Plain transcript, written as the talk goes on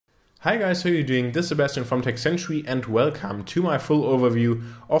Hi guys, how are you doing? This is Sebastian from techcentury and welcome to my full overview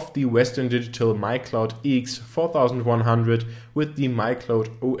of the Western Digital MyCloud EX4100 with the MyCloud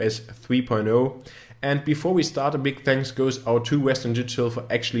OS 3.0. And before we start, a big thanks goes out to Western Digital for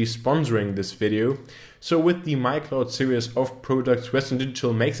actually sponsoring this video. So with the MyCloud series of products, Western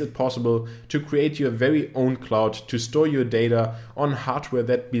Digital makes it possible to create your very own cloud to store your data on hardware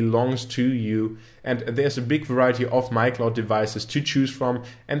that belongs to you. And there's a big variety of MyCloud devices to choose from,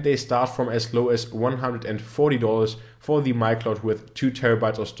 and they start from as low as $140 for the MyCloud with 2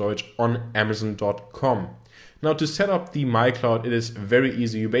 TB of storage on Amazon.com. Now, to set up the MyCloud, it is very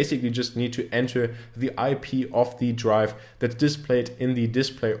easy. You basically just need to enter the IP of the drive that's displayed in the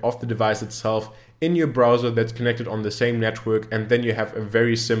display of the device itself in your browser that's connected on the same network, and then you have a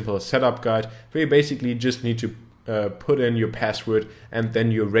very simple setup guide where you basically just need to put in your password and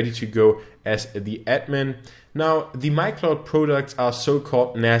then you're ready to go as the admin. Now, the MyCloud products are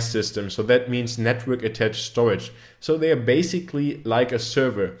so-called NAS systems, so that means network attached storage. So they are basically like a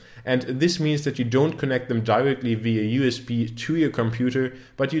server, and this means that you don't connect them directly via USB to your computer,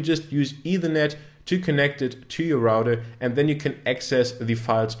 but you just use Ethernet to connect it to your router, and then you can access the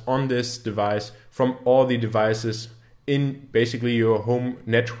files on this device from all the devices in basically your home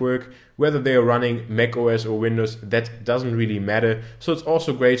network, whether they are running Mac OS or Windows, that doesn't really matter. So it's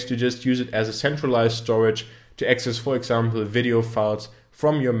also great to just use it as a centralized storage to access, for example, video files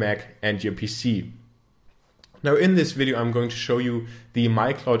from your Mac and your PC. Now in this video I'm going to show you the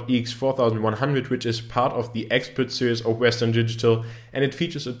MyCloud EX4100, which is part of the Expert series of Western Digital, and it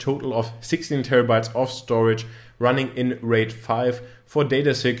features a total of 16 TB of storage running in RAID 5 for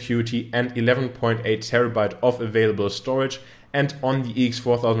data security and 11.8 TB of available storage. And on the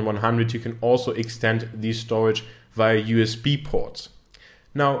EX4100 you can also extend the storage via USB ports.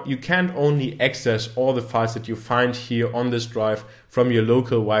 Now, you can't only access all the files that you find here on this drive from your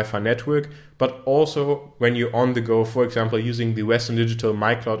local Wi-Fi network, but also when you're on the go, for example, using the Western Digital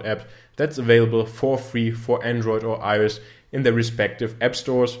MyCloud app that's available for free for Android or iOS in their respective app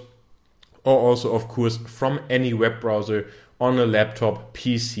stores, or also, of course, from any web browser on a laptop,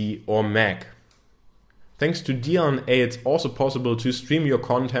 PC or Mac. Thanks to DLNA, it's also possible to stream your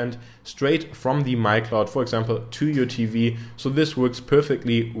content straight from the MyCloud, for example, to your TV. So this works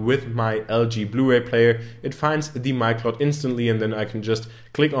perfectly with my LG Blu-ray player. It finds the MyCloud instantly, and then I can just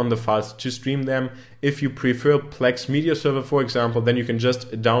click on the files to stream them. If you prefer Plex Media Server, for example, then you can just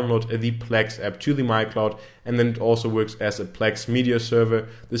download the Plex app to the MyCloud, and then it also works as a Plex Media Server.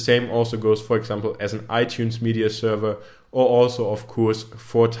 The same also goes, for example, as an iTunes Media Server, or also, of course,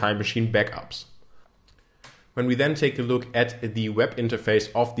 for Time Machine backups. When we then take a look at the web interface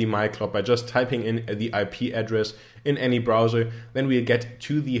of the MyCloud by just typing in the IP address in any browser, then we get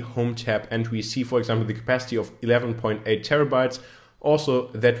to the Home tab and we see, for example, the capacity of 11.8 TB. Also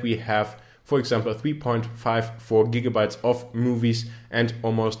that we have, for example, 3.54 GB of movies and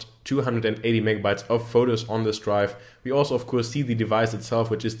almost 280 MB of photos on this drive. We also, of course, see the device itself,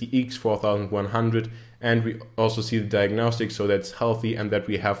 which is the EX4100, and we also see the diagnostics, so that's healthy, and that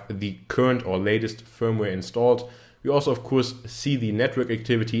we have the current or latest firmware installed. We also, of course, see the network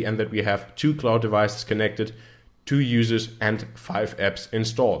activity and that we have 2 cloud devices connected, 2 users and 5 apps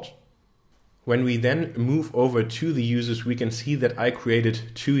installed. When we then move over to the users, we can see that I created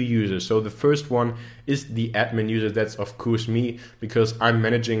 2 users. So the first one is the admin user. That's of course me, because I'm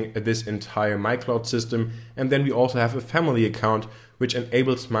managing this entire MyCloud system. And then we also have a family account, which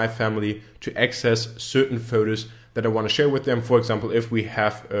enables my family to access certain photos that I want to share with them. For example, if we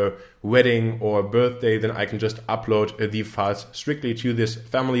have a wedding or a birthday, then I can just upload the files strictly to this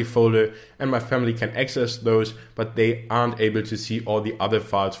family folder, and my family can access those, but they aren't able to see all the other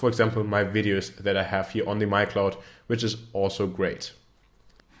files. For example, my videos that I have here on the MyCloud, which is also great.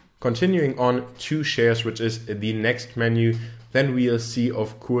 Continuing on to shares, which is the next menu, then we'll see,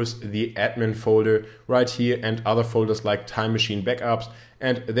 of course, the admin folder right here and other folders like Time Machine backups.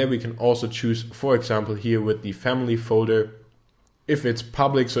 And there we can also choose, for example, here with the family folder, if it's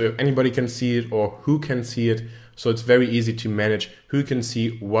public, so if anybody can see it or who can see it. So it's very easy to manage who can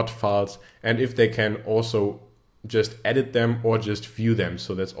see what files and if they can also just edit them or just view them.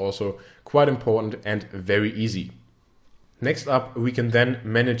 So that's also quite important and very easy. Next up, we can then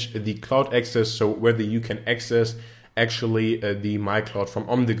manage the cloud access, so whether you can access actually the MyCloud from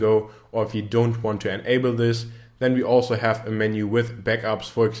on the go, or if you don't want to enable this. Then we also have a menu with backups,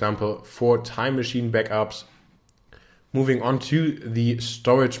 for example, for Time Machine backups. Moving on to the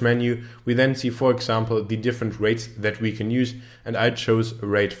storage menu, we then see, for example, the different RAIDs that we can use, and I chose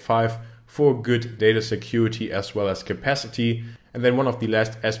RAID 5 for good data security as well as capacity. And then one of the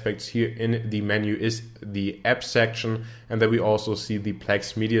last aspects here in the menu is the app section, and then we also see the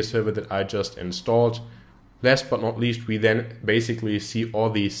Plex media server that I just installed. Last but not least, we then basically see all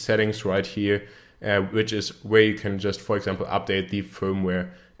these settings right here, which is where you can just, for example, update the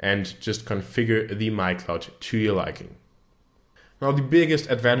firmware and just configure the MyCloud to your liking. Now, the biggest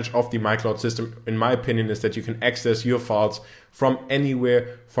advantage of the MyCloud system, in my opinion, is that you can access your files from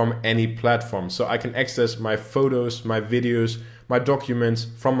anywhere, from any platform. So I can access my photos, my videos, my documents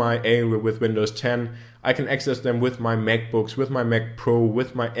from my area with Windows 10. I can access them with my MacBooks, with my Mac Pro,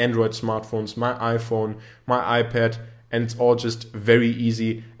 with my Android smartphones, my iPhone, my iPad, and it's all just very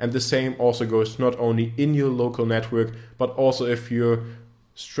easy. And the same also goes not only in your local network, but also if you're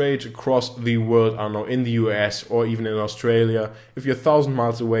straight across the world, I don't know, in the US or even in Australia. If you're 1,000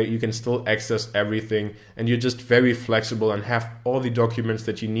 miles away, you can still access everything, and you're just very flexible and have all the documents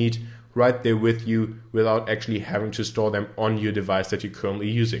that you need right there with you without actually having to store them on your device that you're currently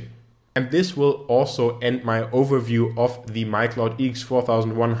using. And this will also end my overview of the MyCloud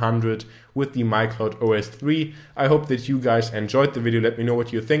EX4100 with the MyCloud OS 3. I hope that you guys enjoyed the video. Let me know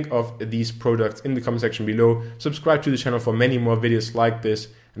what you think of these products in the comment section below. Subscribe to the channel for many more videos like this,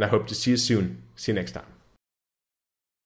 and I hope to see you soon. See you next time.